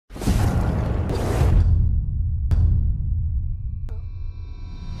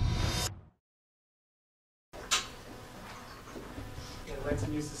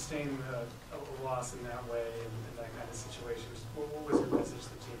you sustain a loss in that way and that kind of situation, what was your message to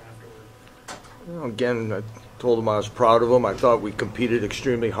the team afterward? You know, again, I told them I was proud of them. I thought we competed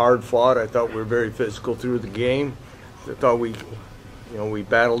extremely hard, fought. I thought we were very physical through the game. I thought we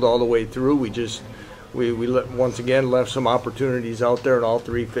battled all the way through. We once again left some opportunities out there in all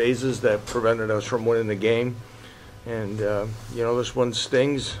three phases that prevented us from winning the game. And this one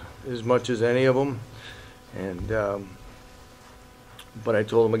stings as much as any of them. And but I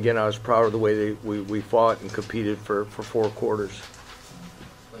told them again I was proud of the way we fought and competed for 4 quarters.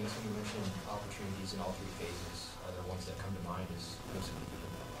 Lance, when you mentioned opportunities in all three phases, are there ones that come to mind as most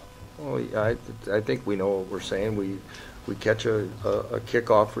Well, I think we know what we're saying. We catch a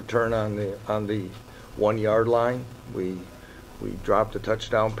kickoff return on the 1 yard line. We dropped a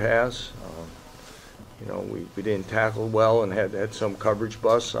touchdown pass. We didn't tackle well and had some coverage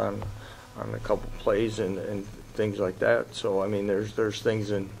busts on a couple plays and things like that. So I mean, there's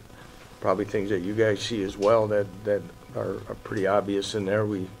things probably things that you guys see as well that are pretty obvious in there.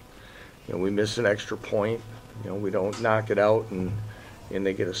 We miss an extra point. We don't knock it out and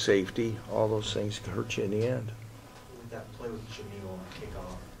they get a safety. All those things can hurt you in the end. With that play with Jamil on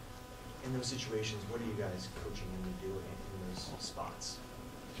kickoff, in those situations, what are you guys coaching him to do in those spots?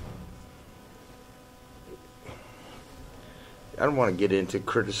 I don't want to get into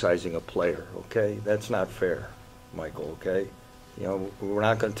criticizing a player, okay? That's not fair, Michael, okay? We're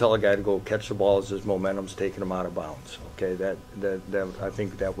not going to tell a guy to go catch the ball as his momentum's taking him out of bounds, okay? That I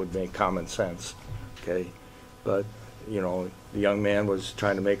think that would make common sense, okay? But, the young man was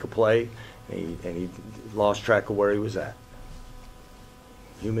trying to make a play, and he lost track of where he was at.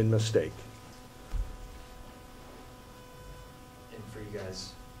 Human mistake. And for you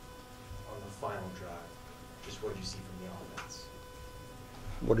guys, on the final drive, just what did you see from the offense?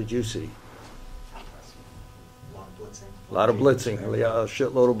 What did you see? A lot of blitzing. A lot of blitzing. Yeah, a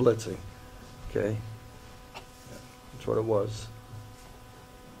shitload of blitzing. Okay. That's what it was.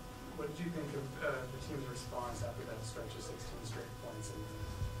 What did you think of the team's response after that stretch of 16 straight points in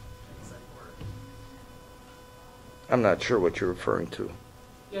the second quarter? I'm not sure what you're referring to.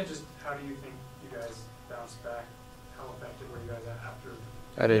 Yeah, just how do you think you guys bounced back? How effective were you guys after?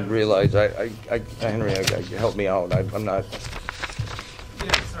 I didn't realize. Henry, help me out. I'm not.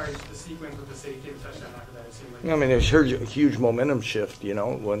 Yeah, sorry, the sequence with the safety and touchdown after that, it seemed like... I mean, there's a huge momentum shift,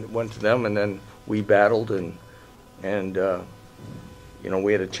 went to them, and then we battled, and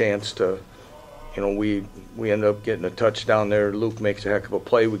we had a chance to, we ended up getting a touchdown there. Luke makes a heck of a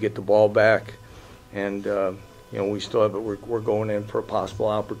play. We get the ball back, and, we still have it. We're going in for a possible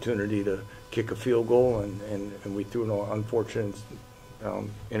opportunity to kick a field goal, and we threw an unfortunate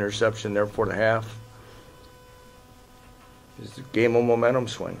interception there for the half. It's a game of momentum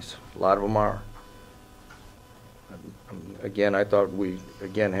swings. A lot of them are. Again, I thought we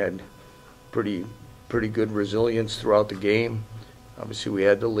had pretty good resilience throughout the game. Obviously, we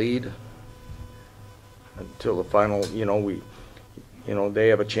had the lead until the final. They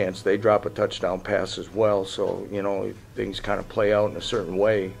have a chance. They drop a touchdown pass as well. So things kind of play out in a certain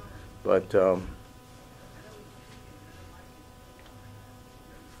way, but.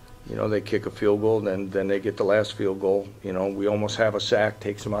 They kick a field goal, then they get the last field goal. We almost have a sack,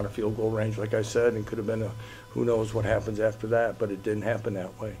 takes them out of field goal range, like I said, and could have been who knows what happens after that, but it didn't happen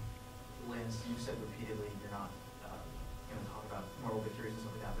that way. Lance, you said repeatedly you're not going to talk about moral victories and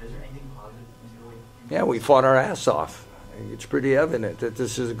stuff like that, but is there anything positive in the way? Yeah, we fought our ass off. It's pretty evident that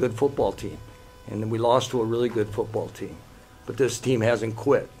this is a good football team, and we lost to a really good football team, but this team hasn't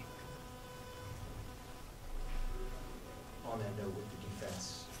quit. On that note, with the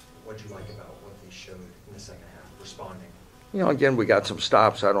defense, what did you like about what they showed in the second half, responding? Again, we got some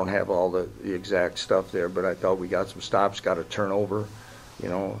stops. I don't have all the exact stuff there, but I thought we got some stops, got a turnover. I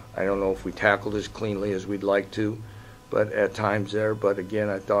don't know if we tackled as cleanly as we'd like to, but at times there. But again,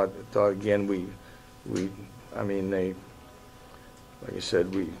 I thought again, they, like I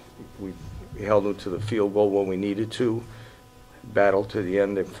said, we held them to the field goal when we needed to. Battle to the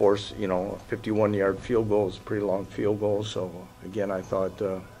end. They forced, a 51-yard field goal is a pretty long field goal. So again, I thought,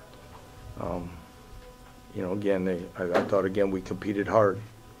 I thought again we competed hard.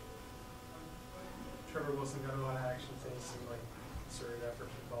 Trevor Wilson got a lot of action today. Seemed like concerted effort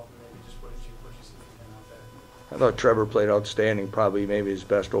involved. Maybe just what did you see from him out there? I thought Trevor played outstanding. Probably maybe his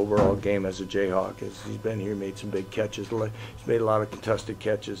best overall game as a Jayhawk. He's been here, made some big catches. He's made a lot of contested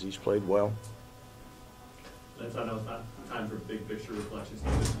catches. He's played well. Lance, I know it's not time for big picture reflections.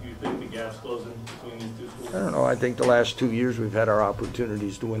 Do you think the gap's closing between these two schools? I don't know. I think the last 2 years we've had our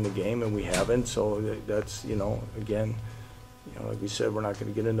opportunities to win the game, and we haven't. So that's, again, like we said, we're not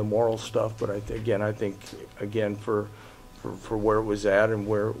going to get into moral stuff. But I think, for for where it was at and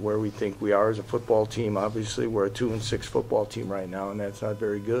where we think we are as a football team. Obviously, we're a 2-6 football team right now, and that's not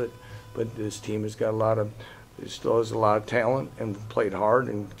very good. But this team has got it still has a lot of talent and played hard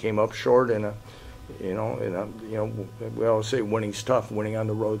and came up short. And we always say winning's tough. Winning on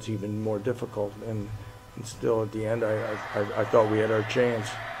the road's even more difficult. And still, at the end, I thought we had our chance.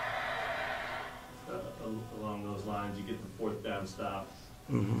 Along those lines, you get the fourth down stop,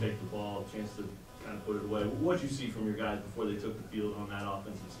 Mm-hmm. take the ball, a chance to kind of put it away. What did you see from your guys before they took the field on that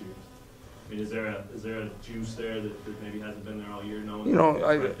offensive series? I mean, is there a juice there that maybe hasn't been there all year?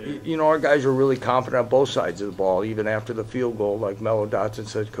 Our guys are really confident on both sides of the ball, even after the field goal. Like Mello Dotson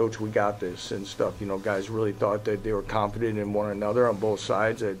said, Coach, we got this and stuff. Guys really thought that they were confident in one another on both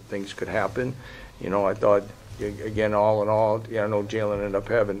sides, that things could happen. I thought, again, all in all, I know Jalen ended up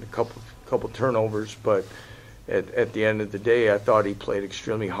having a couple turnovers, but at the end of the day, I thought he played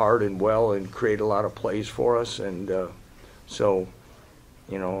extremely hard and well and created a lot of plays for us. And so,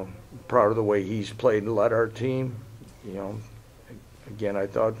 proud of the way he's played and led our team. Again, I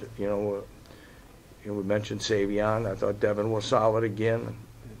thought, we mentioned Savion. I thought Devin was solid again.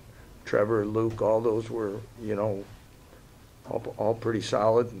 Trevor, Luke, all those were, all pretty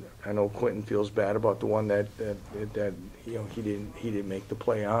solid. I know Quentin feels bad about the one that he didn't make the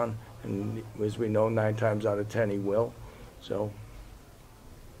play on. And as we know, 9 times out of 10 he will. So.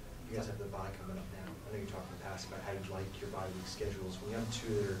 You guys have the bye coming up now. I know you talked in the past about how you like your bye week schedules. When you have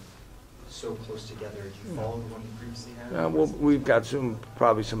two that are so close together, do you follow the one you previously had? Well, we've got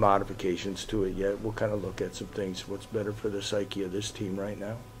probably some modifications to it yet. We'll kind of look at some things, what's better for the psyche of this team right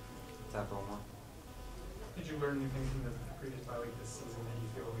now. Did you learn anything from the previous bye week this season that you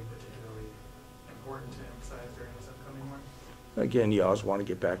feel will be particularly important to emphasize during this upcoming one? Again, you always want to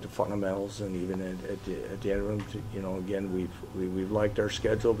get back to fundamentals, and even at the end of them, again, we've liked our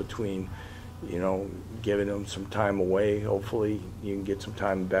schedule between, giving them some time away. Hopefully, you can get some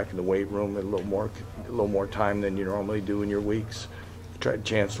time back in the weight room and a little more time than you normally do in your weeks. Try a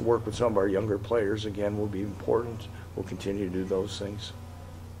chance to work with some of our younger players again will be important. We'll continue to do those things.